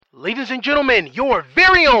Ladies and gentlemen, your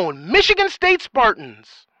very own Michigan State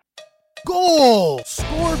Spartans. Goal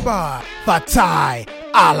scored by Fatai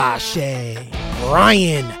Alashe,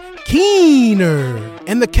 Ryan Keener,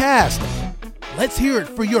 and the cast. Let's hear it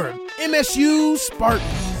for your MSU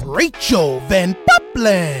Spartans. Rachel Van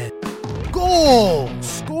Puppelen. Goal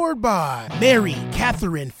scored by Mary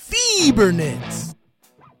Catherine Fiebernitz.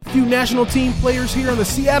 A few national team players here on the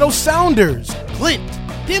Seattle Sounders. Clint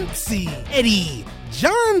Dempsey, Eddie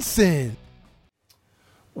Johnson.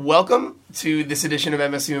 Welcome to this edition of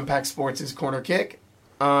MSU Impact Sports' Corner Kick.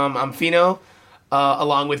 I'm Fino,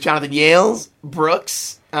 along with Jonathan Yales,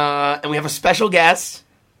 Brooks, and we have a special guest.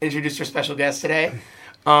 Introduce your special guest today.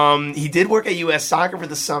 He did work at U.S. Soccer for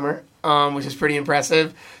the summer, which is pretty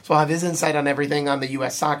impressive. So I'll have his insight on everything on the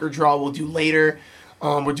U.S. Soccer draw we'll do later.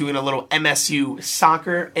 We're doing a little MSU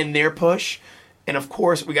Soccer and their push. And, of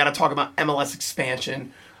course, we got to talk about MLS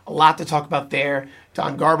expansion. A lot to talk about there.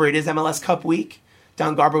 Don Garber, it is MLS Cup week.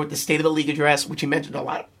 Don Garber with the State of the League address, which he mentioned a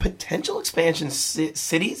lot of potential expansion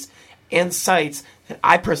cities and sites that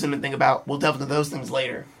I personally think about. We'll delve into those things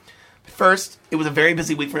later. But first, it was a very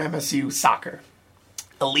busy week for MSU Soccer.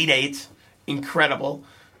 Elite Eight, incredible.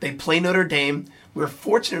 They play Notre Dame. We were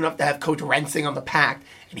fortunate enough to have Coach Rensing on the pack,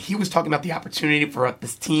 and he was talking about the opportunity for what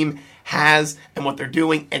this team has and what they're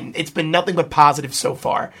doing, and it's been nothing but positive so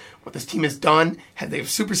far. What this team has done, they've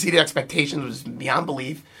superseded expectations, which is beyond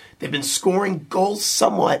belief. They've been scoring goals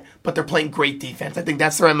somewhat, but they're playing great defense. I think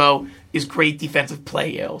that's their MO, is great defensive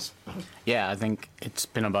play, Yales. Yeah, I think it's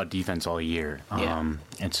been about defense all year. Yeah.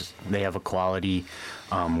 They have a quality,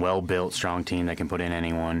 well-built, strong team that can put in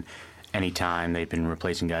anyone, anytime. They've been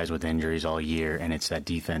replacing guys with injuries all year, and it's that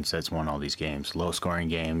defense that's won all these games. Low-scoring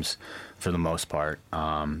games for the most part,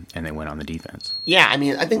 and they win on the defense. Yeah, I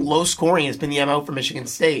mean, I think low scoring has been the MO for Michigan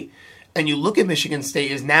State. And you look at Michigan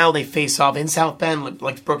State is now they face off in South Bend,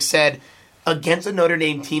 like Brooks said, against a Notre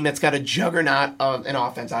Dame team that's got a juggernaut of an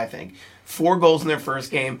offense, I think. 4 goals in their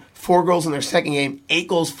first game, 4 goals in their second game, 8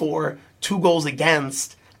 goals for, 2 goals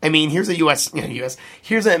against. I mean, here's a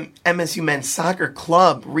here's an MSU men's soccer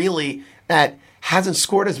club, really, that hasn't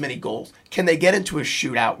scored as many goals. Can they get into a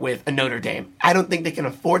shootout with a Notre Dame? I don't think they can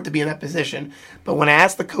afford to be in that position. But when I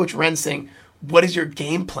asked the coach Rensing, what is your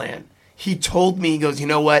game plan? He told me, he goes, you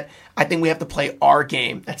know what? I think we have to play our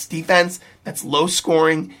game. That's defense, that's low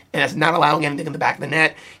scoring, and that's not allowing anything in the back of the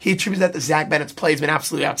net. He attributes that to Zach Bennett's play. He's been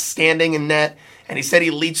absolutely outstanding in net. And he said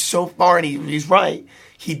he leads so far, and he's right.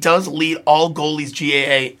 He does lead all goalies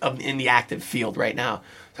GAA in the active field right now.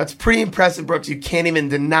 That's pretty impressive, Brooks. You can't even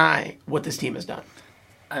deny what this team has done.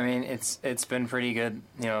 I mean, it's been pretty good,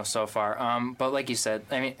 so far. But like you said,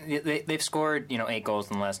 I mean, they've scored, 8 goals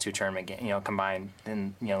in the last 2 tournament games, combined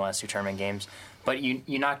in the last 2 tournament games. But you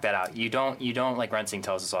knock that out. You don't like Rensing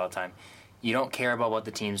tells us all the time. You don't care about what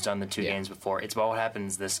the team's done the 2 games before. It's about what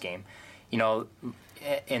happens this game. When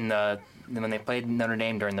they played Notre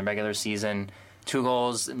Dame during the regular season, 2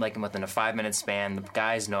 goals within a 5-minute span. The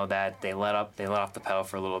guys know that they let off the pedal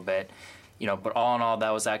for a little bit. But all in all,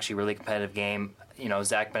 that was actually a really competitive game.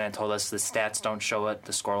 Zach Bennett told us the stats don't show it,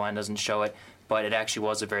 the scoreline doesn't show it, but it actually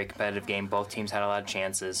was a very competitive game. Both teams had a lot of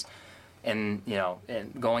chances. And,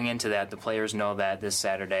 and going into that, the players know that this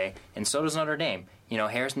Saturday, and so does Notre Dame.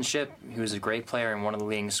 Harrison Shipp, who's a great player and one of the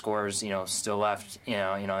leading scorers, still left, in the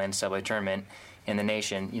NCAA tournament in the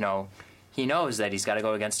nation, he knows that he's got to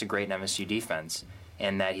go against a great MSU defense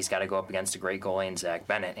and that he's got to go up against a great goalie in Zach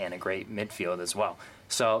Bennett and a great midfield as well.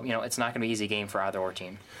 So, it's not going to be an easy game for either or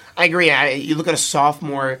team. I agree. You look at a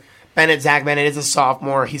sophomore, Zach Bennett is a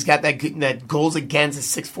sophomore. He's got that goals against is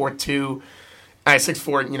 6'4",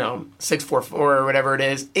 6'4", or whatever it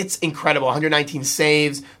is. It's incredible. 119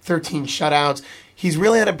 saves, 13 shutouts. He's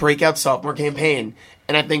really had a breakout sophomore campaign.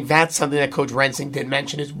 And I think that's something that Coach Rensing did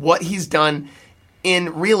mention is what he's done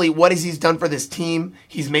he's done for this team.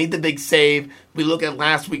 He's made the big save. We look at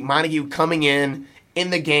last week, Montague coming in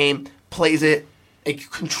the game, plays it. They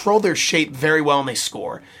control their shape very well, and they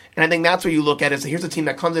score. And I think that's what you look at is here's a team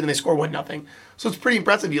that comes in and they score 1-0. So it's pretty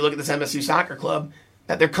impressive. You look at this MSU soccer club,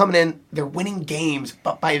 that they're coming in, they're winning games,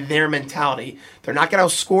 but by their mentality. They're not going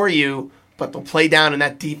to outscore you, but they'll play down in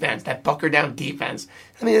that defense, that bunker down defense.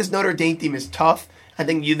 I mean, this Notre Dame team is tough. I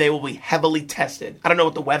think they will be heavily tested. I don't know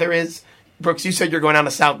what the weather is. Brooks, you said you're going down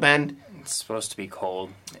to South Bend. It's supposed to be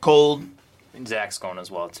cold. Cold. Zach's going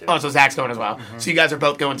as well, too. Oh, so Zach's going as well. Mm-hmm. So you guys are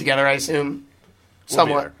both going together, I assume?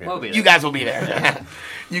 Somewhat. We'll be there. You guys will be there.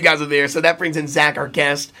 You guys will be there. So that brings in Zach, our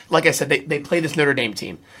guest. Like I said, they play this Notre Dame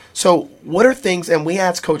team. So what are things, and we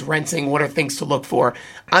asked Coach Rensing, what are things to look for?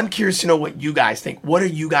 I'm curious to know what you guys think. What are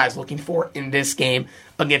you guys looking for in this game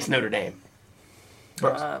against Notre Dame?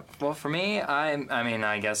 Well, for me,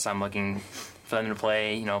 I guess I'm looking for them to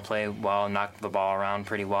play well, knock the ball around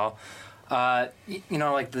pretty well.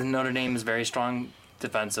 Like the Notre Dame is very strong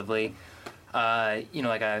defensively.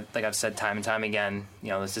 Like I've said time and time again,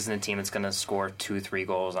 this isn't a team that's going to score 2-3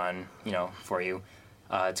 goals on, for you.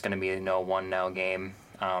 It's going to be a 1-0 game,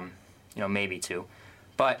 maybe 2.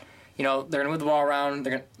 But, they're going to move the ball around.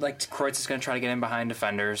 They're going Kreutz is going to try to get in behind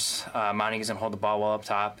defenders. Montague's going to hold the ball well up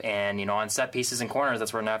top. And, on set pieces and corners,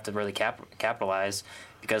 that's where they're going to have to really capitalize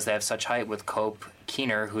because they have such height with Cope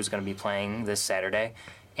Keener, who's going to be playing this Saturday,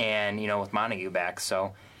 and, with Montague back.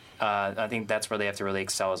 So I think that's where they have to really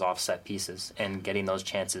excel is offset pieces and getting those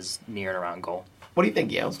chances near and around goal. What do you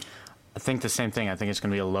think, Yales? I think the same thing. I think it's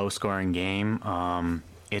going to be a low-scoring game.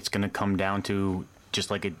 It's going to come down to,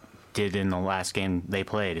 just like it did in the last game they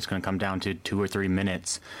played, it's going to come down to 2 or 3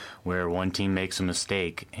 minutes where one team makes a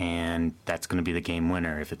mistake, and that's going to be the game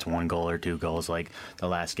winner. If it's 1 goal or 2 goals like the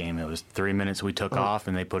last game, it was 3 minutes we took off,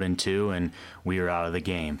 and they put in 2, and we were out of the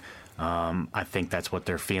game. I think that's what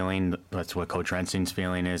they're feeling. That's what Coach Rensing's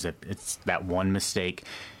feeling is if it's that one mistake.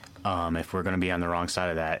 If we're going to be on the wrong side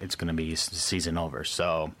of that, it's going to be season over.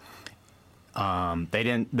 So they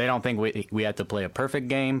don't think we had to play a perfect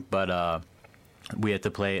game, but we had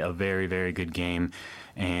to play a very, very good game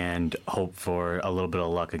and hope for a little bit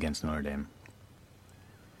of luck against Notre Dame.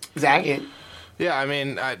 Zach?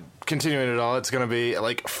 Yeah, continuing it all, it's going to be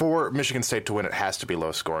for Michigan State to win, it has to be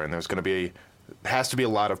low scoring. There's going to be a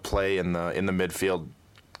lot of play in the midfield,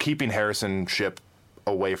 keeping Harrison Shipp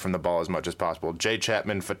away from the ball as much as possible. Jay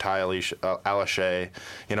Chapman, Fatai Alashe,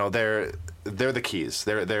 they're the keys.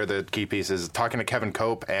 They're the key pieces. Talking to Kevin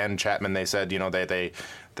Cope and Chapman, they said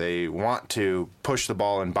they want to push the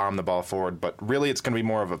ball and bomb the ball forward, but really it's going to be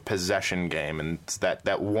more of a possession game, and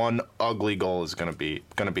that one ugly goal is going to be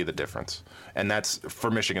the difference. And that's for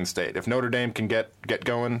Michigan State. If Notre Dame can get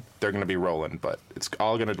going, they're going to be rolling, but it's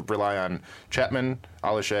all going to rely on Chapman,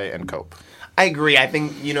 Alashe, and Cope. I agree. I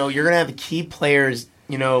think, you're going to have the key players.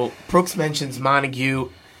 Brooks mentions Montague.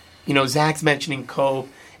 Zach's mentioning Cope.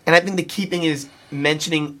 And I think the key thing is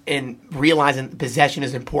mentioning and realizing that possession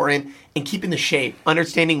is important and keeping the shape,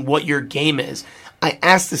 understanding what your game is. I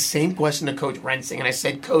asked the same question to Coach Rensing, and I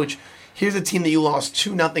said, Coach, here's a team that you lost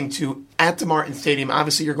 2-0 to at DeMartin Stadium.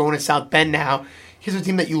 Obviously, you're going to South Bend now. Here's a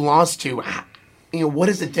team that you lost to. What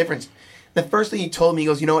is the difference? The first thing he told me, he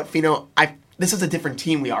goes, you know what, Fino, this is a different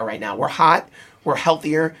team we are right now. We're hot, we're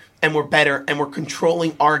healthier, and we're better, and we're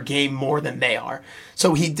controlling our game more than they are.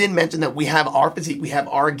 So he did mention that we have our physique, we have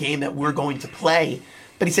our game that we're going to play.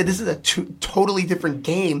 But he said this is a totally different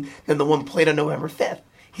game than the one played on November 5th.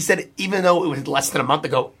 He said even though it was less than a month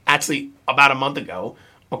ago, actually about a month ago,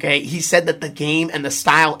 okay, he said that the game and the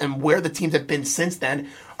style and where the teams have been since then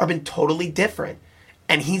have been totally different.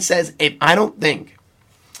 And he says, he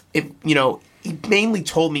mainly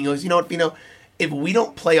told me, he goes, you know what, Fino, if we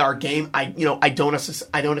don't play our game, I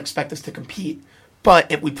don't expect us to compete.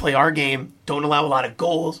 But if we play our game, don't allow a lot of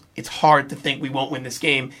goals, it's hard to think we won't win this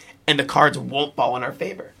game, and the cards won't fall in our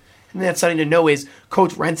favor. And that's something to know is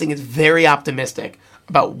Coach Rensing is very optimistic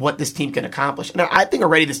about what this team can accomplish. And I think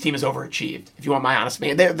already this team has overachieved, if you want my honest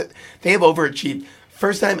opinion. They have overachieved.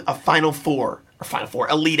 First time a Final Four,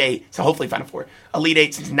 Elite Eight, so hopefully Final Four, Elite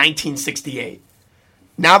Eight since 1968.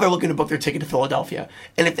 Now they're looking to book their ticket to Philadelphia.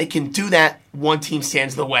 And if they can do that, one team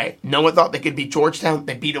stands in the way. No one thought they could beat Georgetown.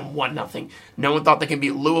 They beat them 1-0. No one thought they could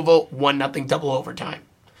beat Louisville 1-0 double overtime.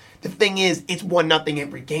 The thing is, it's 1-0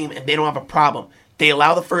 every game, and they don't have a problem. They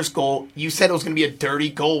allow the first goal. You said it was going to be a dirty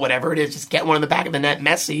goal, whatever it is. Just get one in the back of the net,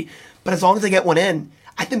 messy. But as long as they get one in,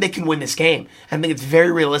 I think they can win this game. I think it's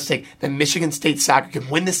very realistic that Michigan State soccer can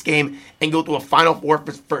win this game and go to a Final Four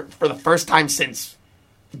for the first time since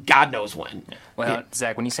God knows when. Well,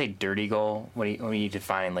 Zach, when you say dirty goal, what are you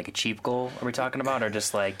defining? Like a cheap goal? Are we talking about, or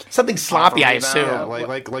just like something sloppy? I assume. Yeah,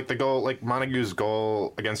 like the goal, like Montague's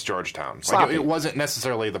goal against Georgetown. It wasn't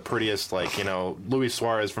necessarily the prettiest, Luis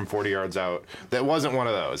Suarez from 40 yards out. That wasn't one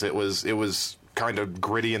of those. It was kind of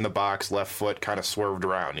gritty in the box, left foot kind of swerved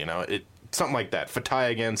around. Something like that. Fatai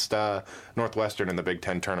against Northwestern in the Big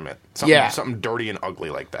Ten tournament. Something dirty and ugly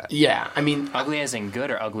like that. Yeah, ugly as in good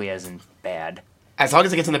or ugly as in bad. As long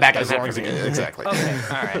as it gets in the back of the net. Exactly. Okay.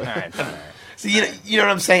 All right. So you know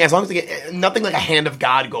what I'm saying? As long as they get nothing like a hand of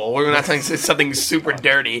God goal. We're not saying something super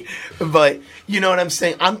dirty, but you know what I'm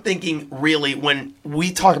saying? I'm thinking really when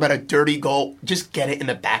we talk about a dirty goal, just get it in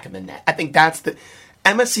the back of the net. I think that's the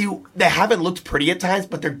MSU. They haven't looked pretty at times,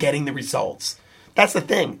 but they're getting the results. That's the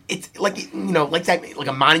thing. It's like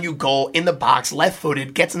a Montague goal in the box,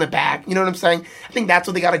 left-footed, gets in the back. You know what I'm saying? I think that's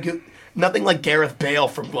what they got to do. Nothing like Gareth Bale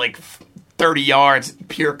from 30 yards,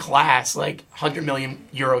 pure class, like 100 million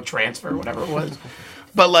euro transfer, whatever it was.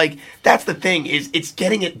 But, like, that's the thing, is it's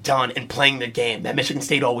getting it done and playing the game that Michigan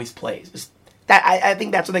State always plays. I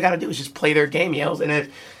think that's what they got to do, is just play their game, Yales. And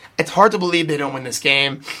it's hard to believe they don't win this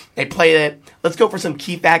game. They play it. Let's go for some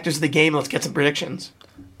key factors of the game. Let's get some predictions.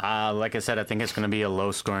 Like I said, I think it's going to be a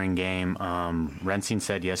low-scoring game. Rensing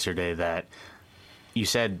said yesterday that you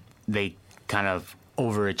said they kind of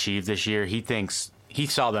overachieved this year. He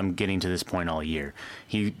saw them getting to this point all year.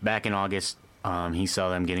 Back in August, he saw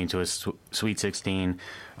them getting to a Sweet 16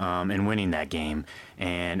 and winning that game.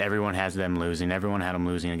 And everyone has them losing. Everyone had them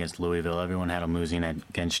losing against Louisville. Everyone had them losing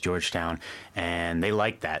against Georgetown. And they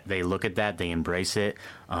like that. They look at that. They embrace it.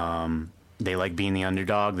 They like being the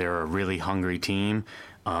underdog. They're a really hungry team.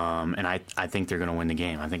 And I think they're going to win the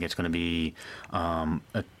game. I think it's going to be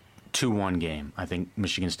a 2-1 game. I think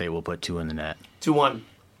Michigan State will put 2 in the net. 2-1.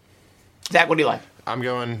 Zach, what do you like? I'm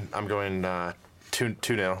going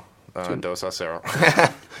 2-0. Dos a cero.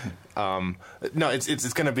 No,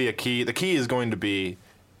 it's going to be a key. The key is going to be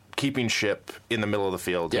keeping Ship in the middle of the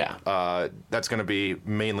field. Yeah. That's going to be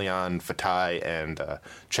mainly on Fatai and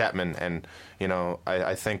Chapman. And,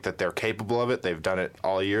 I think that they're capable of it. They've done it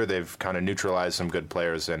all year. They've kind of neutralized some good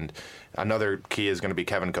players. And another key is going to be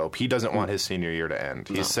Kevin Cope. He doesn't want his senior year to end.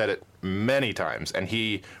 He's said it many times. And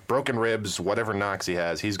broken ribs, whatever knocks he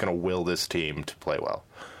has, he's going to will this team to play well.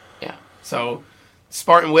 Yeah. So,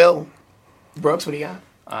 Spartan will. Brooks, what do you got?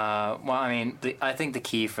 Well, I mean, I think the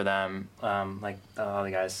key for them, like all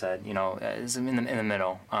the guys said, is in the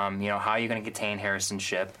middle. How are you going to contain Harrison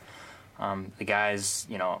Ship? The guys,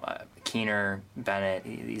 Keener, Bennett,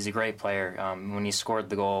 he's a great player. When he scored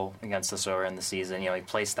the goal against us earlier in the season, he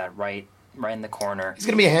placed that right in the corner. He's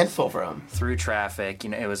going to be a handful for him. Through traffic,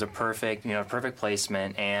 it was a perfect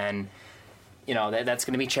placement, and that's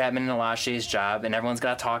going to be Chapman and Alashe's job, and everyone's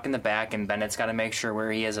got to talk in the back, and Bennett's got to make sure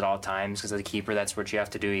where he is at all times, because as a keeper, that's what you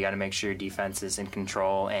have to do. You got to make sure your defense is in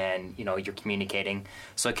control, and you're communicating.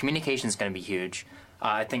 So communication is going to be huge.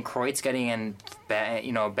 I think Kreutz getting in,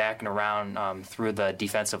 back and around through the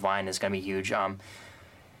defensive line is going to be huge. A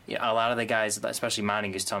lot of the guys, especially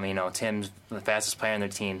Montague's telling me, Tim's the fastest player on their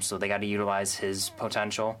team, so they got to utilize his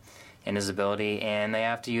potential and his ability, and they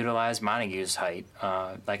have to utilize Montague's height.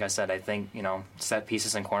 Like I said, I think, set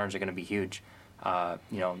pieces and corners are going to be huge.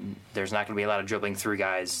 There's not going to be a lot of dribbling through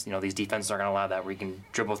guys. These defenses aren't going to allow that, where you can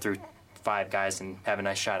dribble through 5 guys and have a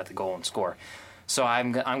nice shot at the goal and score. So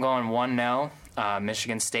I'm going 1-0,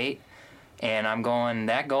 Michigan State, and I'm going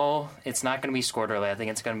that goal, it's not going to be scored early. I think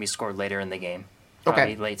it's going to be scored later in the game,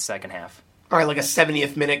 probably late second half. All right, like a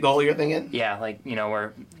 70th minute goal, you're thinking? Yeah,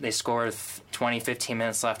 where they scored 20, 15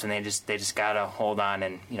 minutes left, and they just got to hold on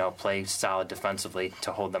and, play solid defensively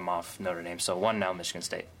to hold them off Notre Dame. So 1-0 Michigan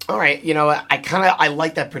State. All right, I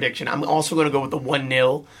like that prediction. I'm also going to go with the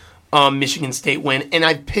 1-0 Michigan State win, and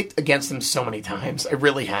I've picked against them so many times. I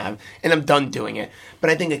really have, and I'm done doing it. But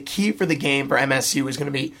I think a key for the game for MSU is going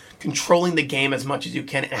to be controlling the game as much as you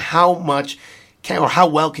can, and how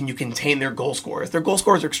well can you contain their goal scorers. Their goal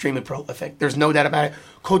scorers are extremely prolific. There's no doubt about it.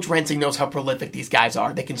 Coach Rensing knows how prolific these guys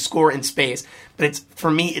are. They can score in space, but for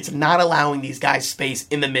me, it's not allowing these guys space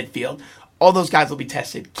in the midfield. All those guys will be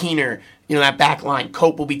tested. Keener, that back line.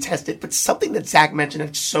 Cope will be tested. But something that Zach mentioned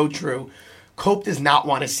that's so true, Cope does not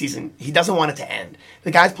want his season. He doesn't want it to end.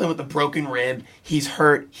 The guy's playing with a broken rib. He's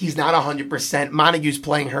hurt. He's not 100%. Montague's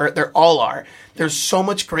playing hurt. They all are. There's so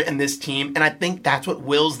much grit in this team, and I think that's what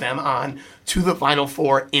wills them on to the Final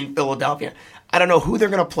Four in Philadelphia. I don't know who they're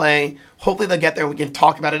going to play. Hopefully they'll get there and we can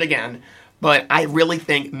talk about it again. But I really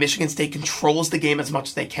think Michigan State controls the game as much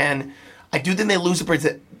as they can. I do think they lose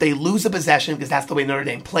a possession because that's the way Notre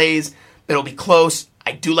Dame plays. It'll be close.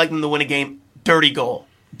 I do like them to win a game. Dirty goal.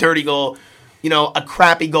 A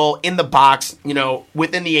crappy goal in the box,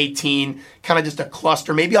 within the 18, kind of just a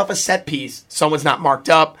cluster, maybe off a set piece. Someone's not marked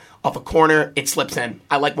up, off a corner, it slips in.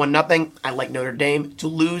 I like 1-0. I like Notre Dame to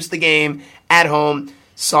lose the game at home.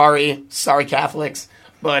 Sorry Catholics,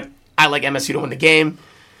 but I like MSU to win the game.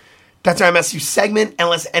 That's our MSU segment.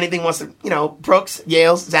 Unless anything wants to, Brooks,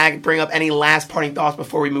 Yales, Zach, bring up any last parting thoughts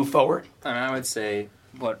before we move forward. I would say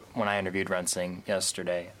when I interviewed Rensing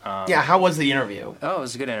yesterday. How was the interview? Oh, it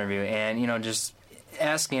was a good interview, and just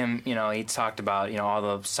asking him, he talked about all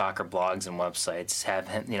the soccer blogs and websites had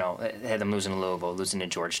them losing to Louisville, losing to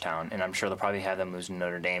Georgetown, and I'm sure they'll probably have them losing to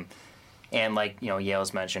Notre Dame. And like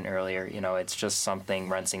Yale's mentioned earlier, it's just something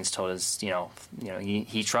Rensing's told us.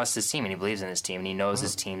 He trusts his team and he believes in his team and he knows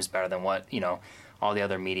his team's better than what all the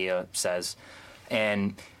other media says.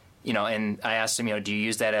 And And I asked him, do you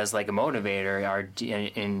use that as like a motivator,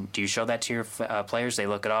 and do you show that to your players? They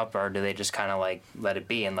look it up, or do they just kind of like let it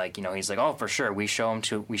be? And he's like, oh, for sure, we show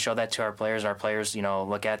that to our players. Our players,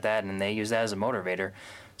 look at that and they use that as a motivator.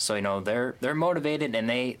 So they're motivated and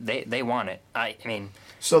they want it. I mean.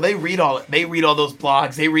 So they read all those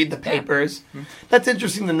blogs. They read the papers. Yeah. That's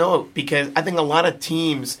interesting to note because I think a lot of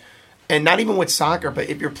teams, and not even with soccer, but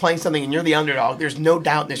if you're playing something and you're the underdog, there's no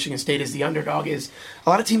doubt Michigan State is the underdog. A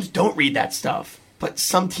lot of teams don't read that stuff, but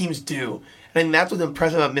some teams do. And I think that's what's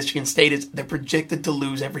impressive about Michigan State is they're projected to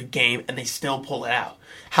lose every game and they still pull it out.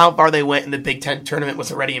 How far they went in the Big Ten tournament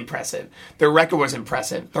was already impressive. Their record was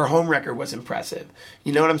impressive. Their home record was impressive.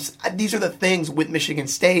 You know what I'm saying? These are the things with Michigan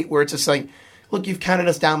State where it's just like, look, you've counted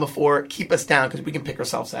us down before. Keep us down because we can pick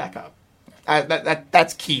ourselves back up.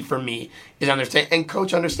 That's key for me is understand, and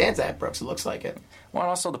coach understands that. Brooks, it looks like it. Well, and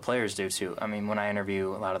also the players do too. I mean, when I interview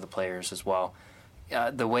a lot of the players as well,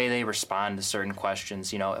 the way they respond to certain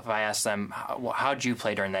questions. If I ask them, "How'd you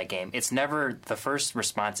play during that game?" It's never the first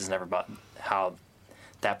response is never about how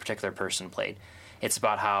that particular person played. It's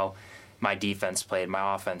about how my defense played,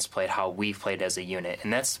 my offense played, how we played as a unit,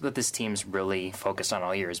 and that's what this team's really focused on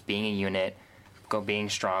all year: is being a unit, being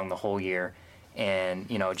strong the whole year. And,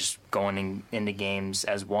 just going into games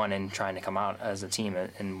as one and trying to come out as a team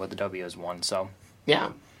and with the W as one. So,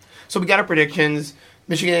 yeah. So we got our predictions.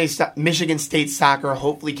 Michigan State soccer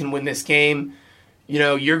hopefully can win this game.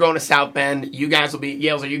 You're going to South Bend. You guys will be.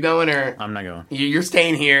 Yales, are you going or? I'm not going. You're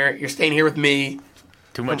staying here. You're staying here with me.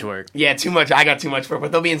 Too much work. Yeah, too much. I got too much work.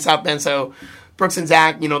 But they'll be in South Bend. So Brooks and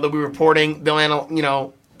Zach, they'll be reporting.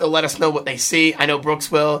 They'll let us know what they see. I know Brooks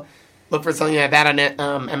will. Look for something like that on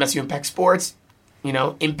MSU Impact Sports.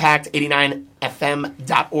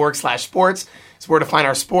 Impact89fm.org/sports. It's where to find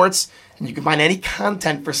our sports. And you can find any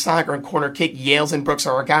content for soccer and corner kick. Yales and Brooks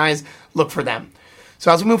are our guys. Look for them.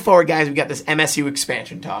 So as we move forward, guys, we got this MSU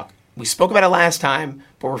expansion talk. We spoke about it last time,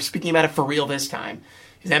 but we're speaking about it for real this time.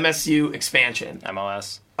 Is MSU expansion.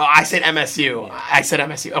 MLS. Oh, I said MSU. I said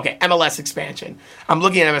MSU. Okay, MLS expansion. I'm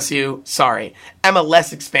looking at MSU. Sorry.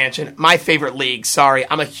 MLS expansion. My favorite league. Sorry.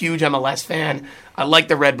 I'm a huge MLS fan. I like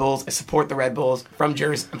the Red Bulls. I support the Red Bulls. I'm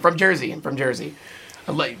from Jersey.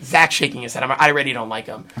 I like Zach shaking his head. I already don't like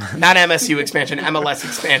him. Not MSU expansion. MLS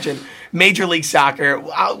expansion. Major League Soccer.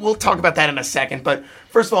 We'll talk about that in a second. But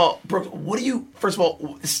first of all, Brooks,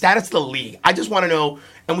 the status of the league. I just want to know,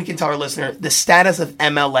 and we can tell our listener, the status of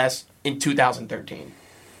MLS in 2013.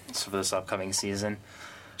 So for this upcoming season.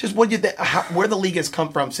 Just where the league has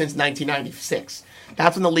come from since 1996.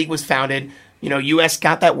 That's when the league was founded. U.S.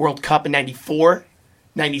 got that World Cup in 94,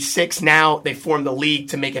 96. Now they formed the league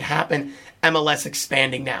to make it happen. MLS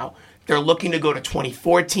expanding now. They're looking to go to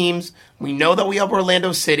 24 teams. We know that we have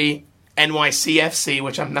Orlando City, NYCFC,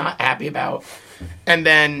 which I'm not happy about. And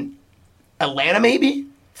then Atlanta maybe,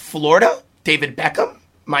 Florida, David Beckham,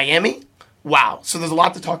 Miami. Wow. So there's a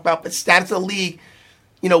lot to talk about. But status of the league,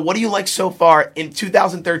 what do you like so far in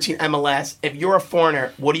 2013 MLS? If you're a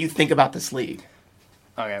foreigner, what do you think about this league?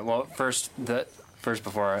 Okay, well, first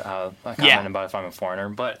before I comment about if I'm a foreigner,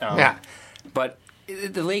 but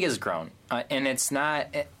the league has grown, and it's not.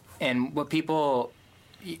 And what people,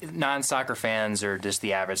 non-soccer fans or just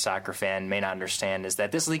the average soccer fan, may not understand is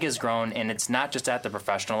that this league has grown, and it's not just at the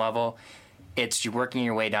professional level. It's you're working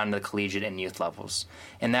your way down to the collegiate and youth levels,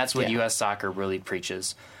 and that's what U.S. soccer really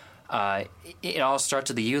preaches. It all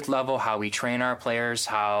starts at the youth level, how we train our players,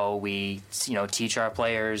 how we teach our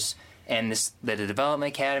players. And the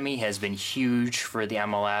Development Academy has been huge for the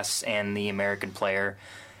MLS and the American player,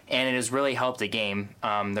 and it has really helped the game.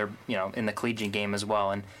 They're in the collegiate game as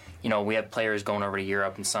well, and we have players going over to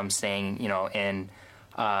Europe and some staying in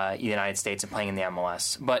the United States and playing in the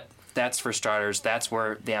MLS. But that's for starters. That's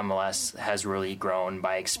where the MLS has really grown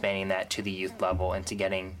by expanding that to the youth level and to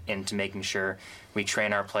getting into making sure we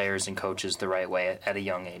train our players and coaches the right way at a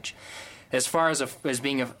young age. As far as if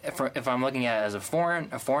I'm looking at it as a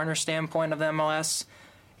foreigner standpoint of the MLS,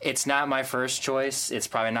 it's not my first choice. It's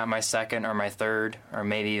probably not my second or my third or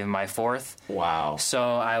maybe even my fourth. Wow.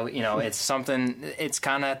 So it's something. It's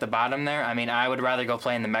kind of at the bottom there. I mean, I would rather go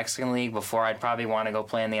play in the Mexican League before I'd probably want to go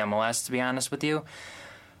play in the MLS. To be honest with you,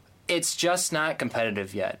 it's just not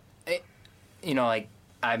competitive yet. Like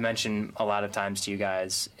I mentioned a lot of times to you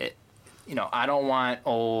guys. I don't want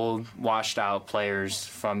old, washed-out players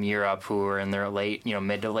from Europe who are in their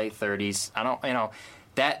mid to late 30s. I don't,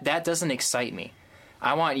 that doesn't excite me.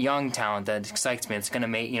 I want young talent that excites me. It's going to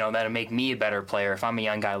make, that'll make me a better player if I'm a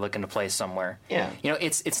young guy looking to play somewhere. Yeah.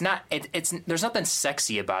 It's not, there's nothing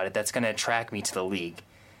sexy about it that's going to attract me to the league.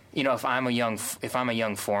 if I'm a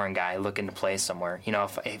young foreign guy looking to play somewhere,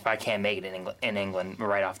 if I can't make it in England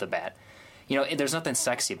right off the bat, there's nothing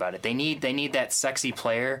sexy about it. They need that sexy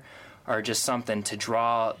player or just something to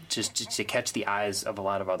draw, just to catch the eyes of a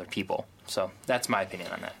lot of other people. So that's my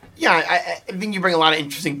opinion on that. Yeah, I think you bring a lot of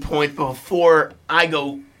interesting points. But before I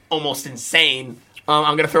go almost insane,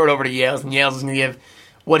 I'm going to throw it over to Yales, and Yales is going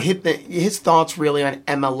to give his thoughts really on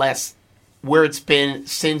MLS, where it's been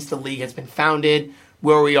since the league has been founded,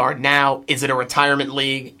 where we are now. Is it a retirement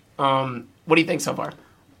league? What do you think so far?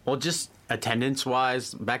 Well, just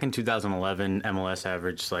attendance-wise, back in 2011, MLS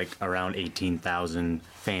averaged like around 18,000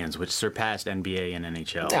 fans, which surpassed NBA and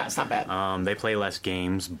NHL. Yeah, it's not bad. They play less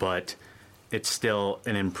games, but it's still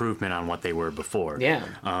an improvement on what they were before. Yeah.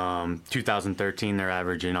 2013, they're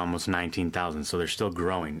averaging almost 19,000, so they're still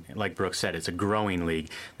growing. Like Brooks said, it's a growing league.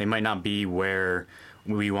 They might not be where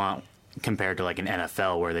we want compared to like an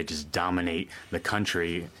NFL where they just dominate the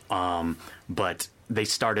country, but they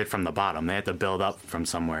started from the bottom. They had to build up from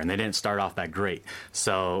somewhere, and they didn't start off that great.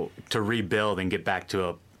 So to rebuild and get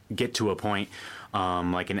to a point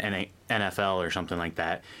like an NFL or something like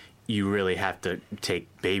that, you really have to take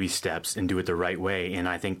baby steps and do it the right way. And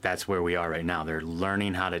I think that's where we are right now. They're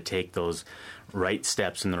learning how to take those right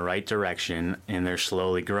steps in the right direction, and they're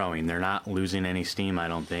slowly growing. They're not losing any steam, I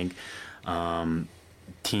don't think.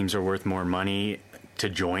 Teams are worth more money. To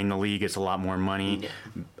join the league, it's a lot more money.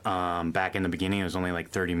 Back in the beginning, it was only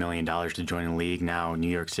like $30 million to join the league. Now, New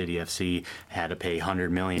York City FC had to pay $100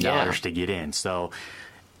 million to get in. So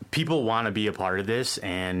people want to be a part of this,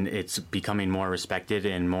 and it's becoming more respected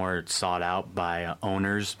and more sought out by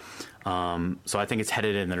owners. So I think it's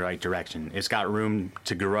headed in the right direction. It's got room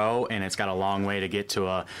to grow, and it's got a long way to get to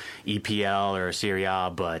a EPL or a Serie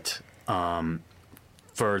A, but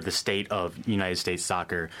for the state of United States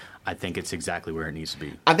soccer, I think it's exactly where it needs to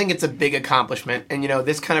be. I think it's a big accomplishment. And,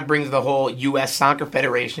 this kind of brings the whole U.S. Soccer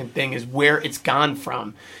Federation thing is where it's gone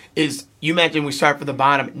from. Is you mentioned we start from the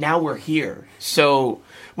bottom. Now we're here. So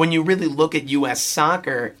when you really look at U.S.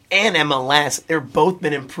 soccer and MLS, they've both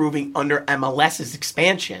been improving under MLS's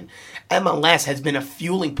expansion. MLS has been a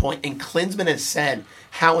fueling point, and Klinsmann has said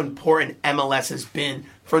how important MLS has been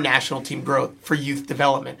for national team growth, for youth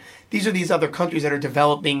development. These are these other countries that are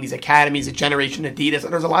developing these academies, a Generation Adidas,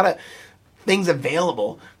 and there's a lot of things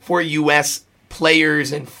available for U.S.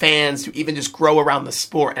 players and fans to even just grow around the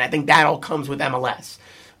sport, and I think that all comes with MLS.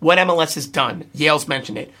 What MLS has done, Yale's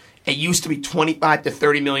mentioned it, it used to be $25 to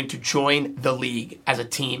 $30 million to join the league as a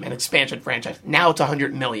team, an expansion franchise. Now it's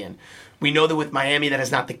 $100 million. We know that with Miami that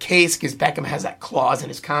is not the case because Beckham has that clause in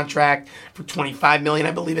his contract for $25 million,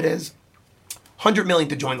 I believe it is. $100 million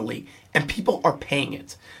to join the league, and people are paying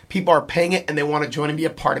it. People are paying it, and they want to join and be a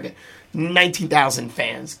part of it. 19,000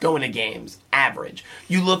 fans going to games, average.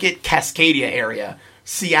 You look at Cascadia area,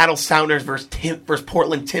 Seattle Sounders versus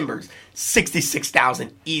Portland Timbers,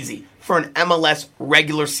 66,000 easy for an MLS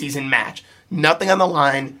regular season match. Nothing on the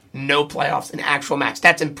line, no playoffs, an actual match.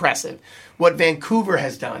 That's impressive. What Vancouver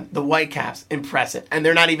has done, the Whitecaps, impressive. And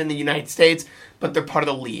they're not even the United States, but they're part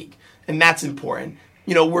of the league. And that's important.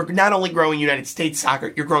 We're not only growing United States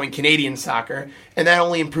soccer, you're growing Canadian soccer, and that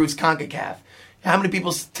only improves CONCACAF. How many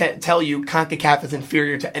people tell you CONCACAF is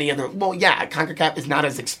inferior to any other? Well, yeah, CONCACAF is not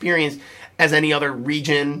as experienced as any other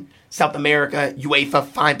region, South America, UEFA,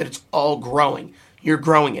 fine, but it's all growing. You're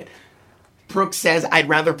growing it. Brooks says, I'd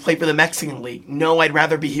rather play for the Mexican League. No, I'd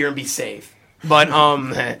rather be here and be safe. But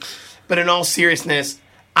in all seriousness,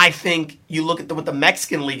 I think you look at what the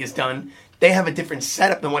Mexican League has done, they have a different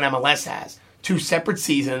setup than what MLS has. 2 separate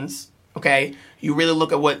seasons, okay? You really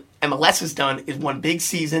look at what MLS has done is one big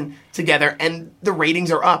season together, and the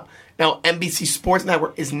ratings are up. Now, NBC Sports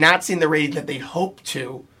Network is not seeing the ratings that they hope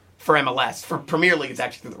to for MLS. For Premier League, it's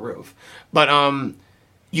actually through the roof. But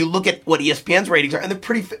you look at what ESPN's ratings are, and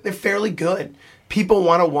they're fairly good. People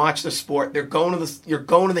want to watch the sport. You're going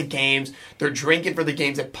to the games. They're drinking for the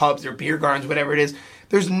games at pubs, their beer gardens, whatever it is.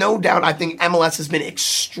 There's no doubt. I think MLS has been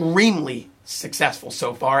extremely successful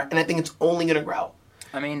so far, and I think it's only going to grow.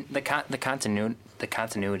 I mean, the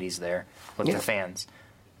continuity's there with the fans.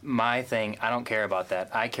 My thing, I don't care about that.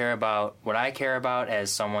 What I care about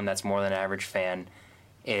as someone that's more than average fan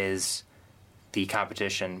is the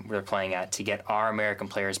competition we're playing at to get our American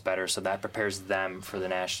players better, so that prepares them for the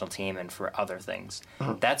national team and for other things.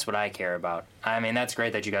 That's what I care about. I mean, that's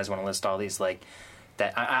great that you guys want to list all these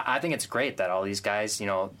that. I think it's great that all these guys,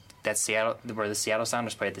 that Seattle, where the Seattle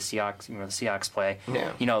Sounders play, the Seahawks play.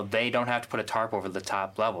 Yeah. They don't have to put a tarp over the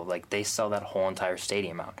top level. They sell that whole entire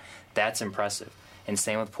stadium out. That's impressive. And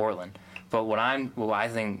same with Portland. But I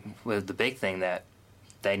think the big thing that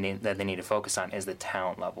they need to focus on is the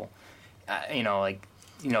talent level.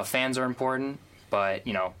 fans are important, but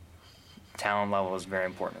talent level is very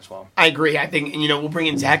important as well. I agree. I think, we'll bring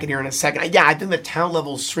in Zach in here in a second. Yeah, I think the talent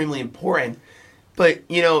level is extremely important. But,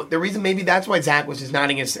 the reason maybe that's why Zach was just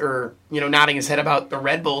nodding his head about the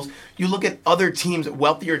Red Bulls, you look at other teams,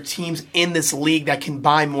 wealthier teams in this league that can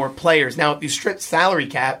buy more players. Now, if you strip salary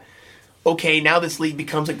cap, okay, now this league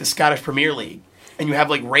becomes like the Scottish Premier League. And you have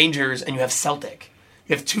like Rangers and you have Celtic.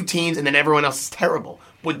 You have two teams and then everyone else is terrible.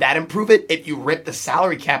 Would that improve it? If you rip the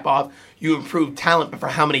salary cap off, you improve talent, but for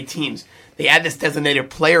how many teams? They add this designated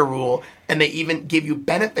player rule, and they even give you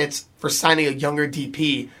benefits for signing a younger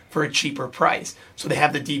DP for a cheaper price. So they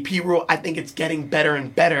have the DP rule. I think it's getting better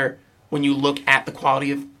and better when you look at the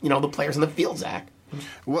quality of the players in the field, Zach.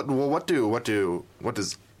 What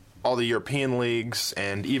does all the European leagues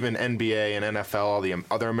and even NBA and NFL, all the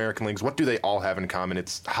other American leagues, what do they all have in common?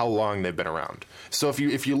 It's how long they've been around. So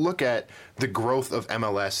if you look at the growth of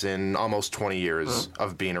MLS in almost 20 years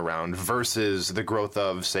of being around versus the growth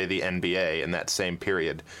of, say, the NBA in that same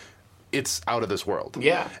period, it's out of this world.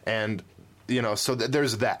 Yeah. And, so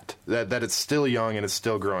there's that it's still young and it's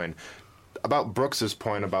still growing. About Brooks's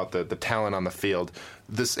point about the talent on the field,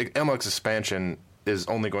 this MLS expansion is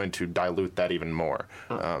only going to dilute that even more.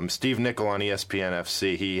 Steve Nickel on ESPN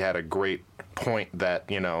FC, he had a great point that,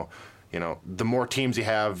 the more teams you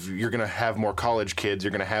have, you're going to have more college kids,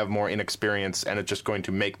 you're going to have more inexperience, and it's just going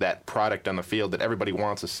to make that product on the field that everybody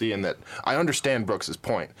wants to see. And that I understand Brooks's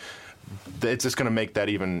point. It's just going to make that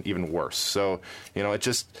even worse. So,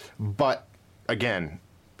 but again,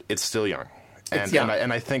 it's still young. It's young.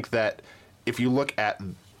 And I think that if you look at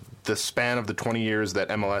the span of the 20 years that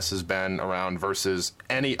MLS has been around versus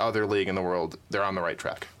any other league in the world, they're on the right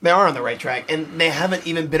track. They are on the right track, and they haven't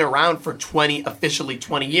even been around for officially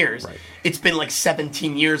 20 years. Right. It's been like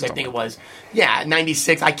 17 years, I think it was. Yeah,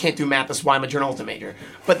 96. I can't do math, that's why I'm a journalism major.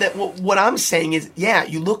 But what I'm saying is, yeah,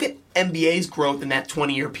 you look at NBA's growth in that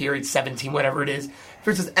 20-year period, 17, whatever it is,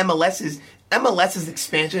 versus MLS's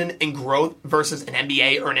expansion and growth versus an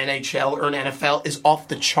NBA or an NHL or an NFL is off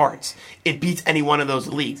the charts. It beats any one of those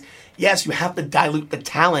leagues. Yes, you have to dilute the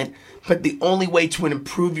talent, but the only way to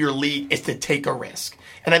improve your league is to take a risk.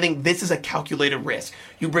 And I think this is a calculated risk.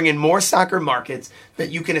 You bring in more soccer markets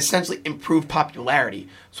that you can essentially improve popularity.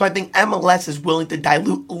 So I think MLS is willing to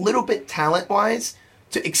dilute a little bit talent-wise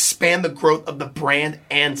to expand the growth of the brand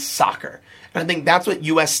and soccer. And I think that's what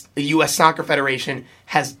the U.S. Soccer Federation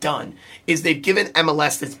has done, is they've given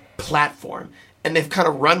MLS this platform, and they've kind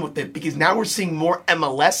of run with it, because now we're seeing more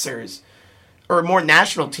MLSers, or more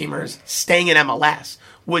national teamers, staying in MLS.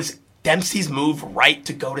 Was Dempsey's move right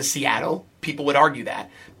to go to Seattle? People would argue that.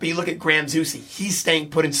 But you look at Graham Zusi, he's staying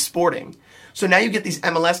put in Sporting. So now you get these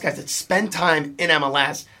MLS guys that spend time in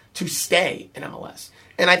MLS to stay in MLS.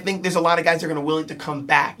 And I think there's a lot of guys that are going to be willing to come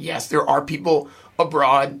back. Yes, there are people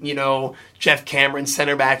abroad, Jeff Cameron,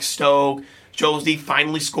 center back, Stoke. Josie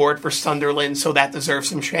finally scored for Sunderland, so that deserves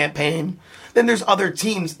some champagne. Then there's other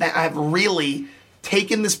teams that have really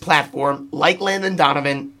taken this platform, like Landon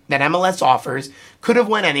Donovan, that MLS offers, could have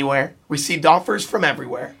went anywhere, received offers from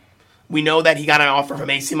everywhere. We know that he got an offer from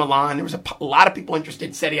AC Milan. There was a lot of people interested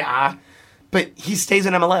in Serie A, but he stays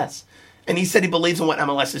in MLS. And he said he believes in what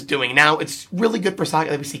MLS is doing. Now, it's really good for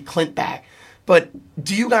soccer that we see Clint back. But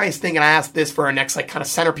do you guys think, and I asked this for our next kind of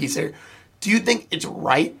centerpiece here, do you think it's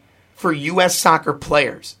right for U.S. soccer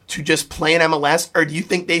players to just play in MLS, or do you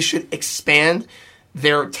think they should expand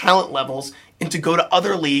their talent levels and to go to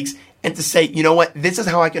other leagues and to say, you know what, this is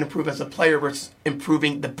how I can improve as a player versus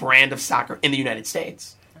improving the brand of soccer in the United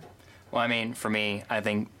States? Well, I mean, for me, I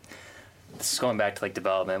think this is going back to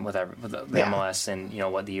development with the MLS and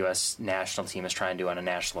what the U.S. national team is trying to do on a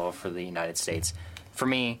national level for the United States. For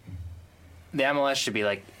me, the MLS should be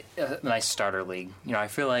a nice starter league. I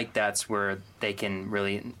feel like that's where they can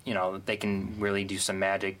really, do some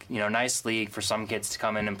magic. Nice league for some kids to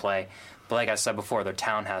come in and play. But like I said before, their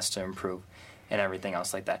talent has to improve and everything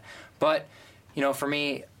else like that. But, for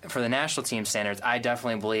me, for the national team standards, I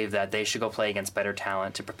definitely believe that they should go play against better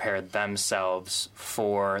talent to prepare themselves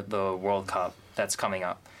for the World Cup that's coming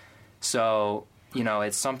up. So,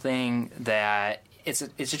 it's something that it's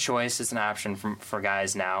a choice. It's an option for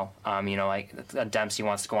guys now. Dempsey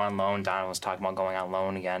wants to go on loan. Donovan was talking about going on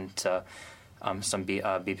loan again to some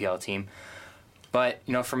BPL team. But,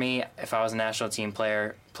 for me, if I was a national team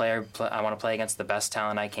player, I want to play against the best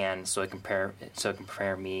talent I can so it can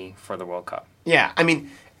prepare me for the World Cup. Yeah, I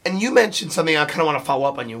mean, and you mentioned something I kind of want to follow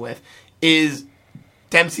up on you with, is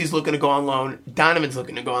Dempsey's looking to go on loan, Donovan's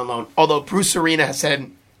looking to go on loan, although Bruce Arena has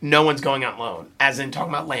said no one's going on loan, as in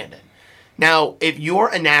talking about Landon. Now, if you're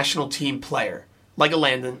a national team player, like a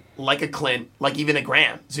Landon, like a Clint, like even a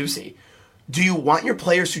Graham Zusi, do you want your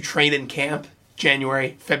players to train in camp,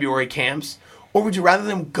 January, February camps, or would you rather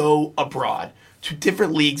them go abroad to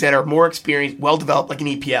different leagues that are more experienced, well-developed, like an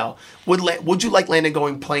EPL? Would you like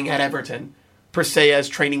Landon playing at Everton, per se, as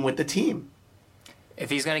training with the team? If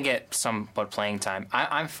he's going to get somewhat playing time,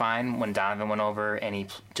 I'm fine when Donovan went over and he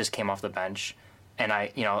just came off the bench. And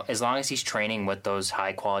as long as he's training with those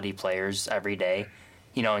high-quality players every day,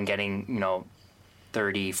 and getting,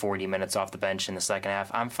 30, 40 minutes off the bench in the second half,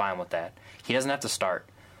 I'm fine with that. He doesn't have to start.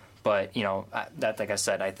 But, that, like I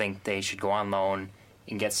said, I think they should go on loan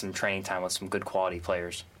and get some training time with some good quality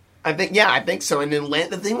players. I think so. And then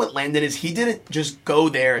the thing with Landon is he didn't just go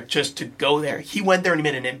there just to go there. He went there and he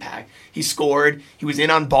made an impact. He scored. He was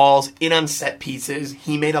in on balls, in on set pieces.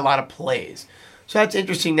 He made a lot of plays. So that's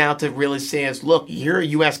interesting now to really say is, look, here are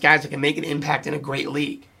U.S. guys that can make an impact in a great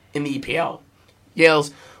league in the EPL.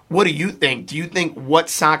 Yales, what do you think? Do you think what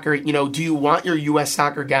soccer, do you want your U.S.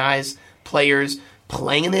 soccer guys, players,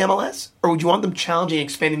 playing in the MLS? Or would you want them challenging,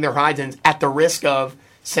 expanding their horizons at the risk of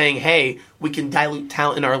saying, hey, we can dilute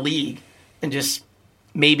talent in our league and just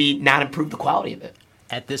maybe not improve the quality of it?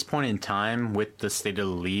 At this point in time, with the state of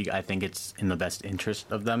the league, I think it's in the best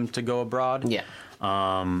interest of them to go abroad. Yeah.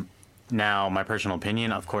 Now, my personal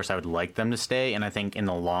opinion, of course, I would like them to stay, and I think in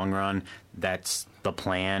the long run, that's the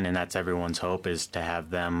plan, and that's everyone's hope, is to have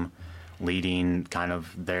them leading kind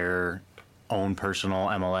of their own personal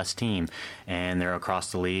MLS team. And they're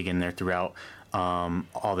across the league, and they're throughout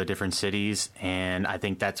all the different cities, and I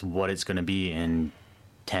think that's what it's going to be in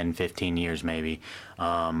 10, 15 years maybe.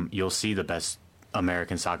 You'll see the best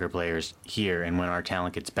American soccer players here, and when our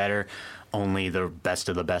talent gets better, only the best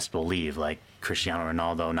of the best will leave, like Cristiano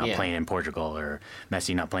Ronaldo not playing in Portugal or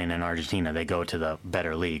Messi not playing in Argentina. They go to the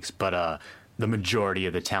better leagues, but the majority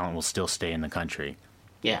of the talent will still stay in the country.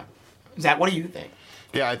 Yeah. Zach, what do you think?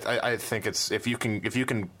 Yeah, I think it's if you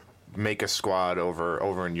can make a squad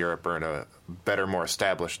over in Europe or in a better, more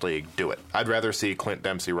established league, do it. I'd rather see Clint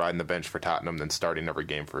Dempsey riding the bench for Tottenham than starting every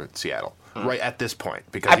game for Seattle right at this point.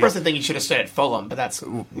 Because I personally think he should have stayed at Fulham, but that's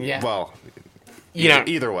well.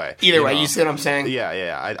 Either way. You see what I'm saying?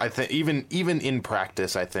 Yeah. I think even in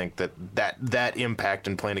practice, I think that impact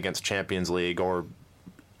in playing against Champions League or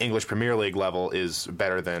English Premier League level is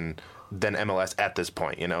better than MLS at this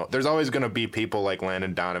point. There's always going to be people like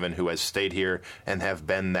Landon Donovan who has stayed here and have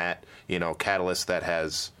been that catalyst that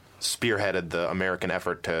has spearheaded the American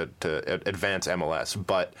effort to advance MLS.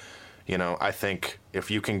 But I think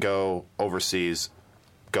if you can go overseas.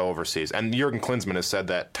 And Jurgen Klinsmann has said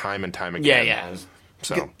that time and time again. Yeah.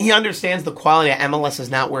 So he understands the quality of MLS is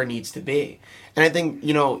not where it needs to be. And I think,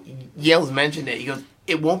 Yale's mentioned it. He goes,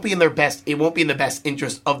 it won't be in the best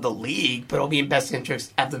interest of the league, but it'll be in best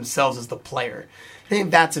interest of themselves as the player. I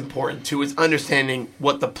think that's important too, is understanding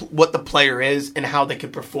what the player is and how they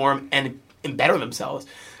could perform and better themselves.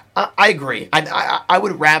 I agree. I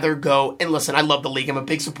would rather go, and listen, I love the league. I'm a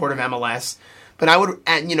big supporter of MLS. But I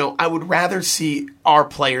would rather see our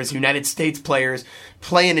players, United States players,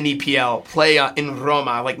 play in an EPL, play in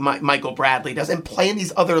Roma like Michael Bradley does, and play in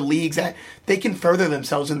these other leagues that they can further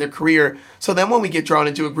themselves in their career. So then when we get drawn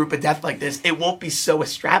into a group of death like this, it won't be so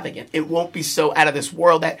extravagant. It won't be so out of this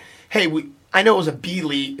world that, hey, I know it was a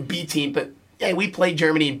B team, but hey, we played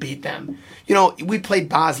Germany and beat them. We played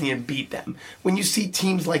Bosnia and beat them. When you see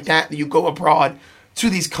teams like that you go abroad to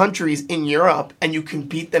these countries in Europe and you can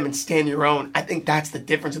beat them and stand your own, I think that's the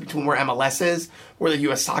difference between where MLS is, where the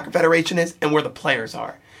U.S. Soccer Federation is, and where the players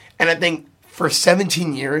are. And I think for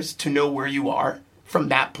 17 years to know where you are from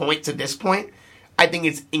that point to this point, I think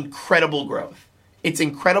it's incredible growth. It's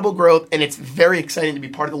incredible growth, and it's very exciting to be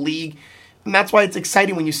part of the league. And that's why it's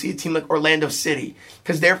exciting when you see a team like Orlando City,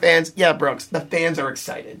 because their fans, Brooks, the fans are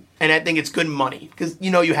excited. And I think it's good money, because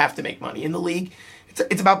you have to make money in the league.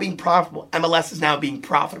 It's about being profitable. MLS is now being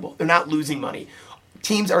profitable. They're not losing money.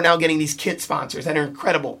 Teams are now getting these kit sponsors that are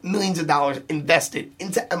incredible. Millions of dollars invested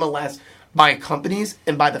into MLS by companies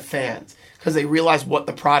and by the fans because they realize what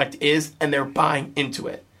the product is and they're buying into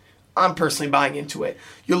it. I'm personally buying into it.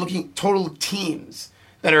 You're looking at total teams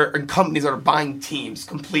that are and companies that are buying teams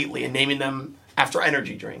completely and naming them after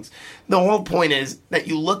energy drinks. The whole point is that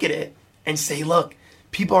you look at it and say, look,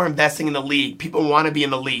 people are investing in the league. People want to be in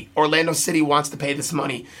the league. Orlando City wants to pay this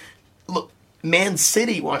money. Look, Man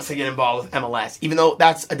City wants to get involved with MLS, even though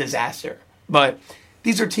that's a disaster. But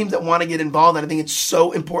these are teams that want to get involved, and I think it's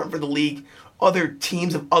so important for the league. Other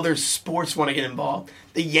teams of other sports want to get involved.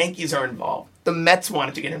 The Yankees are involved. The Mets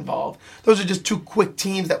wanted to get involved. Those are just two quick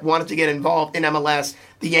teams that wanted to get involved in MLS.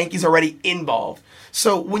 The Yankees are already involved.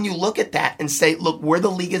 So when you look at that and say, look, where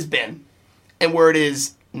the league has been and where it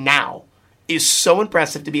is now, is so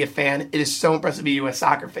impressive to be a fan. It is so impressive to be a U.S.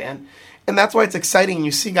 soccer fan. And that's why it's exciting.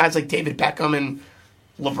 You see guys like David Beckham and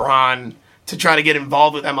LeBron to try to get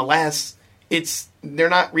involved with MLS. They're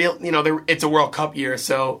not real, it's a World Cup year,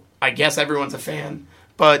 so I guess everyone's a fan.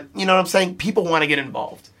 But, you know what I'm saying? People want to get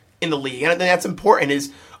involved in the league. And I think that's important,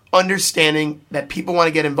 is understanding that people want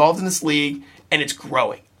to get involved in this league, and it's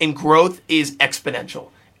growing. And growth is exponential.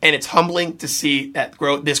 And it's humbling to see that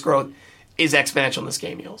this growth is exponential in this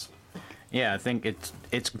game, Eels. Yeah, I think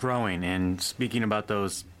it's growing. And speaking about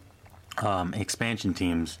those expansion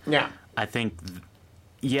teams, I think,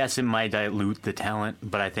 yes, it might dilute the talent,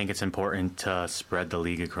 but I think it's important to spread the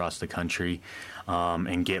league across the country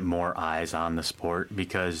and get more eyes on the sport,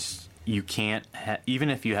 because you can't, even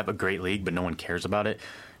if you have a great league but no one cares about it,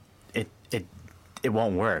 it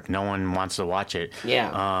won't work. No one wants to watch it.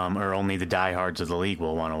 Or only the diehards of the league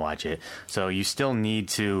will want to watch it. So you still need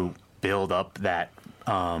to build up that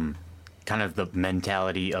kind of the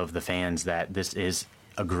mentality of the fans that this is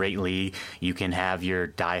a great league. You can have your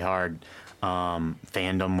diehard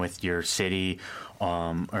fandom with your city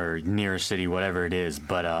or near city, whatever it is.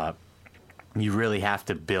 But you really have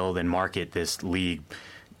to build and market this league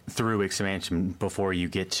through expansion before you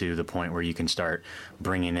get to the point where you can start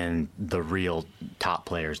bringing in the real top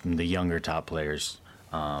players and the younger top players.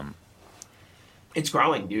 It's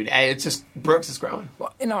growing, dude. It's just, Brooks is growing.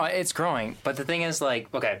 Well, it's growing. But the thing is,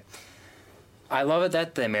 okay, I love it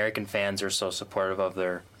that the American fans are so supportive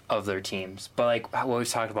of their teams. But like what we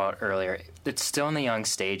talked about earlier, it's still in the young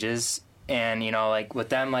stages. And, with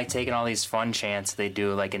them, taking all these fun chants they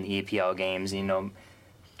do, in the EPL games,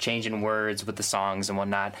 changing words with the songs and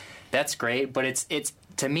whatnot. That's great, but it's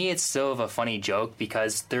to me it's still a funny joke,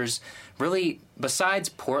 because there's really, besides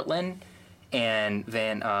Portland and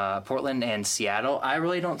Seattle, I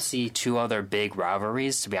really don't see two other big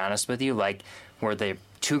rivalries, to be honest with you, where the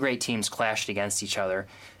two great teams clashed against each other,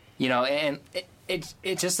 and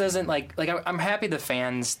it just doesn't I'm happy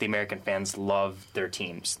the American fans love their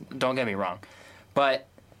teams. Don't get me wrong, but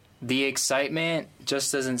the excitement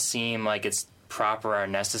just doesn't seem like it's proper or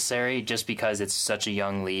necessary, just because it's such a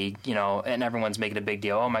young league, and everyone's making a big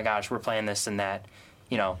deal. Oh my gosh, we're playing this and that,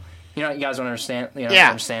 you guys don't understand.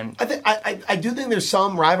 Understand. I do think there's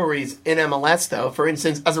some rivalries in MLS though. For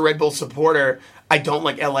instance, as a Red Bull supporter, I don't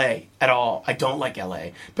like LA at all. I don't like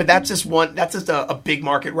LA, but that's just a big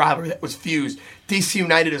market rivalry that was fused. DC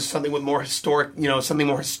United is something with more historic, something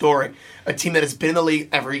more historic. A team that has been in the league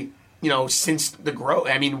since the growth.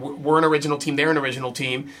 I mean, we're an original team. They're an original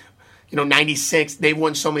team. 96, they've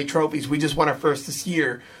won so many trophies. We just won our first this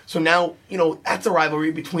year. So now, that's a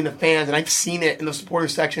rivalry between the fans, and I've seen it in the supporter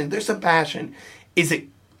section. There's some passion. Is it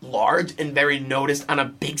large and very noticed on a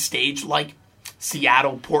big stage like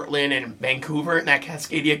Seattle, Portland, and Vancouver in that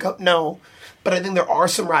Cascadia Cup? No. But I think there are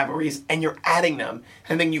some rivalries, and you're adding them.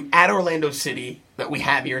 And then you add Orlando City, that we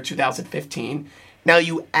have here in 2015. Now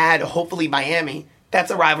you add, hopefully, Miami.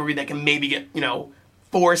 That's a rivalry that can maybe get,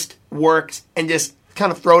 forced, worked, and just kind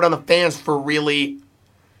of throw it on the fans for really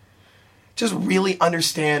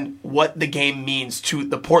understand what the game means to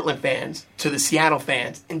the Portland fans, to the Seattle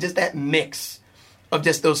fans, and just that mix of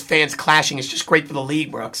just those fans clashing is just great for the league,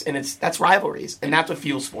 Brooks, and that's rivalries, and that's what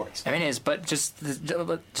fuels sports. I mean, it is, but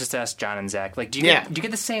just ask John and Zach. Do you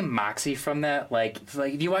get the same moxie from that?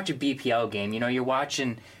 If you watch a BPL game, you're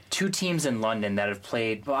watching two teams in London that have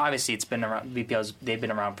played. Well, obviously, it's been around. BPLs, they've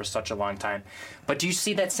been around for such a long time. But do you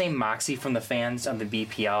see that same moxie from the fans of the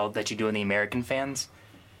BPL that you do in the American fans?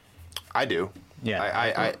 I do.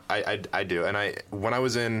 Yeah, I do. And when I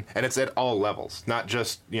was in, and it's at all levels, not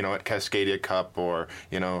just at Cascadia Cup or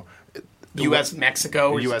U.S.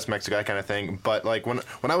 Mexico, that kind of thing. But when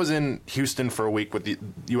I was in Houston for a week with the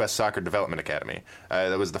U.S. Soccer Development Academy,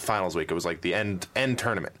 that was the finals week. It was the end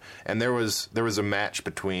tournament, and there was a match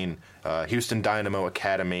between Houston Dynamo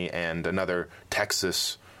Academy and another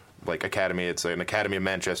Texas academy. It's an academy of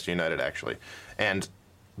Manchester United actually, and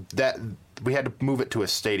that we had to move it to a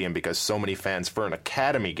stadium because so many fans for an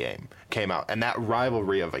academy game came out, and that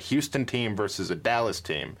rivalry of a Houston team versus a Dallas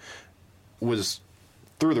team was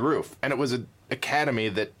through the roof, and it was an academy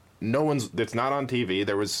that that's not on TV.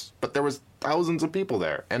 There was thousands of people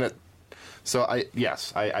there, and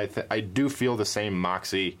I do feel the same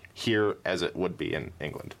moxie here as it would be in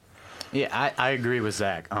England. Yeah, I agree with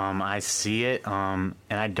Zach. I see it, and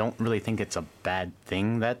I don't really think it's a bad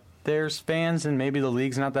thing that there's fans and maybe the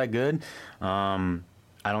league's not that good. I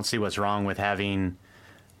don't see what's wrong with having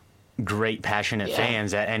great, passionate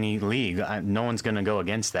fans at any league. No one's going to go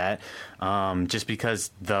against that. Just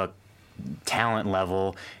because the talent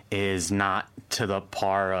level is not to the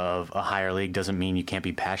par of a higher league doesn't mean you can't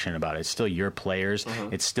be passionate about it. It's still your players.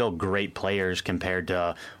 Mm-hmm. It's still great players compared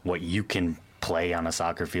to what you can play on a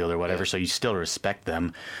soccer field or whatever, so you still respect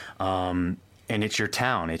them. And it's your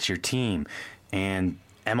town, it's your team, and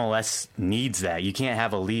MLS needs that. You can't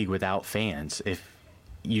have a league without fans. If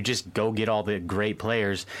you just go get all the great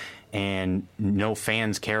players and no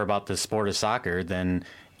fans care about the sport of soccer, then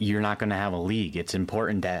you're not going to have a league. It's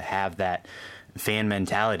important to have that fan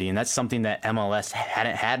mentality, and that's something that MLS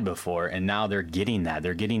hadn't had before, and now they're getting that.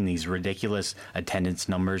 They're getting these ridiculous attendance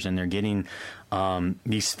numbers, and they're getting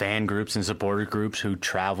these fan groups and supporter groups who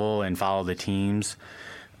travel and follow the teams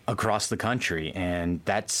across the country, and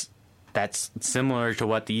that's similar to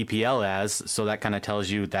what the EPL has, so that kind of tells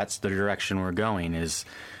you that's the direction we're going, is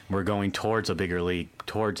we're going towards a bigger league,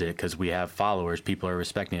 towards it, because we have followers, people are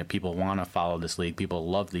respecting it, people want to follow this league, people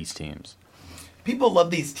love these teams. People love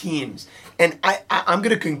these teams, and I'm going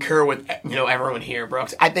to concur with everyone here,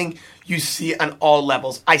 Brooks. I think you see it on all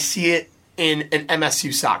levels. I see it in an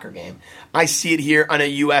MSU soccer game. I see it here on a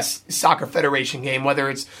U.S. Soccer Federation game, whether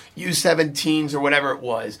it's U17s or whatever it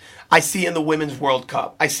was. I see it in the Women's World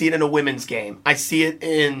Cup. I see it in a women's game. I see it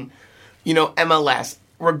in, MLS.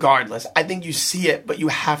 Regardless, I think you see it, but you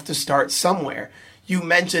have to start somewhere. You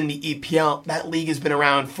mentioned the EPL. That league has been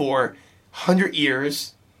around for 100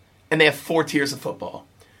 years. And they have 4 tiers of football.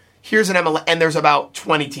 Here's an MLS, and there's about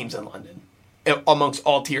 20 teams in London amongst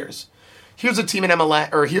all tiers. Here's a team in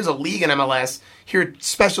MLS, or here's a league in MLS. Here are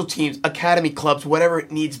special teams, academy clubs, whatever it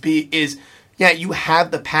needs be. You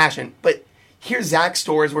have the passion. But here's Zach's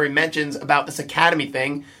stories where he mentions about this academy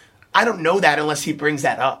thing. I don't know that unless he brings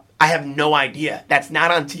that up. I have no idea. That's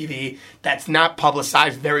not on TV. That's not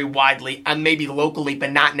publicized very widely, and maybe locally,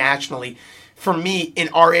 but not nationally. For me, in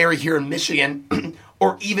our area here in Michigan,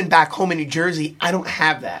 or even back home in New Jersey, I don't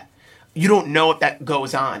have that. You don't know if that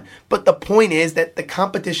goes on. But the point is that the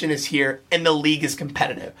competition is here and the league is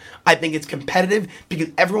competitive. I think it's competitive because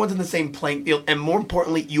everyone's in the same playing field, and more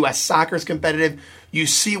importantly, U.S. soccer is competitive. You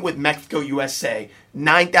see it with Mexico USA,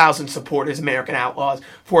 9,000 supporters, American Outlaws,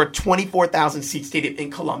 for a 24,000-seat stadium in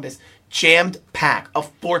Columbus, jammed pack, a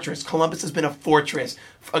fortress. Columbus has been a fortress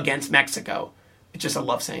against Mexico. I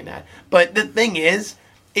love saying that. But the thing is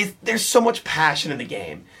there's so much passion in the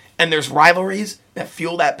game, and there's rivalries that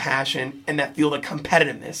fuel that passion and that fuel the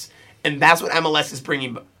competitiveness, and that's what MLS is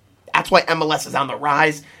bringing. That's why MLS is on the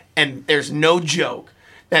rise, and there's no joke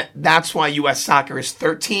that's why U.S. soccer is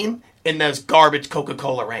 13 in those garbage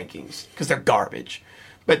Coca-Cola rankings, because they're garbage.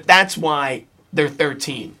 But that's why they're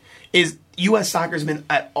 13. Is U.S. soccer has been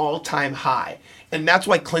at all-time high, and that's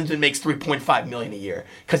why Clinton makes $3.5 million a year,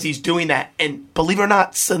 because he's doing that. And believe it or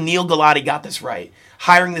not, Sunil Gulati got this right.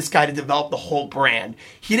 Hiring this guy to develop the whole brand.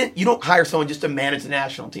 You don't hire someone just to manage the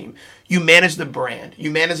national team. You manage the brand. You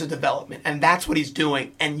manage the development. And that's what he's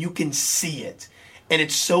doing. And you can see it. And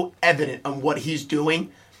it's so evident on what he's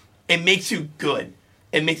doing. It makes you good.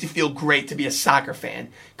 It makes you feel great to be a soccer fan.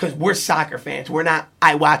 Because we're soccer fans. We're not,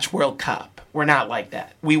 I watch World Cup. We're not like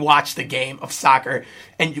that. We watch the game of soccer.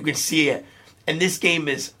 And you can see it. And this game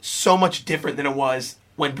is so much different than it was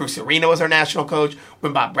when Bruce Arena was our national coach.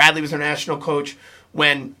 When Bob Bradley was our national coach.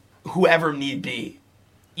 When whoever need be,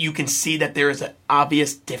 you can see that there is an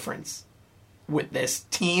obvious difference with this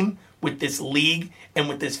team, with this league, and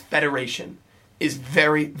with this federation. Is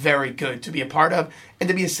very, very good to be a part of and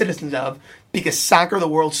to be a citizen of, because soccer, the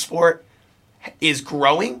world sport, is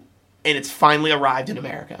growing, and it's finally arrived in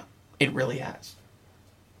America. It really has.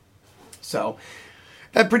 So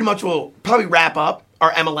that pretty much will probably wrap up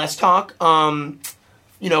our MLS talk.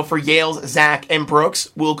 For Yales, Zach, and Brooks,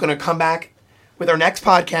 we're going to come back with our next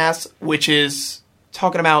podcast, which is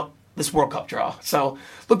talking about this World Cup draw. So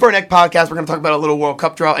look for our next podcast. We're going to talk about a little World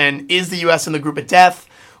Cup draw, and is the U.S. in the group of death?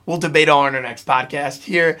 We'll debate all on our next podcast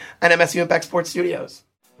here at MSU Impact Sports Studios.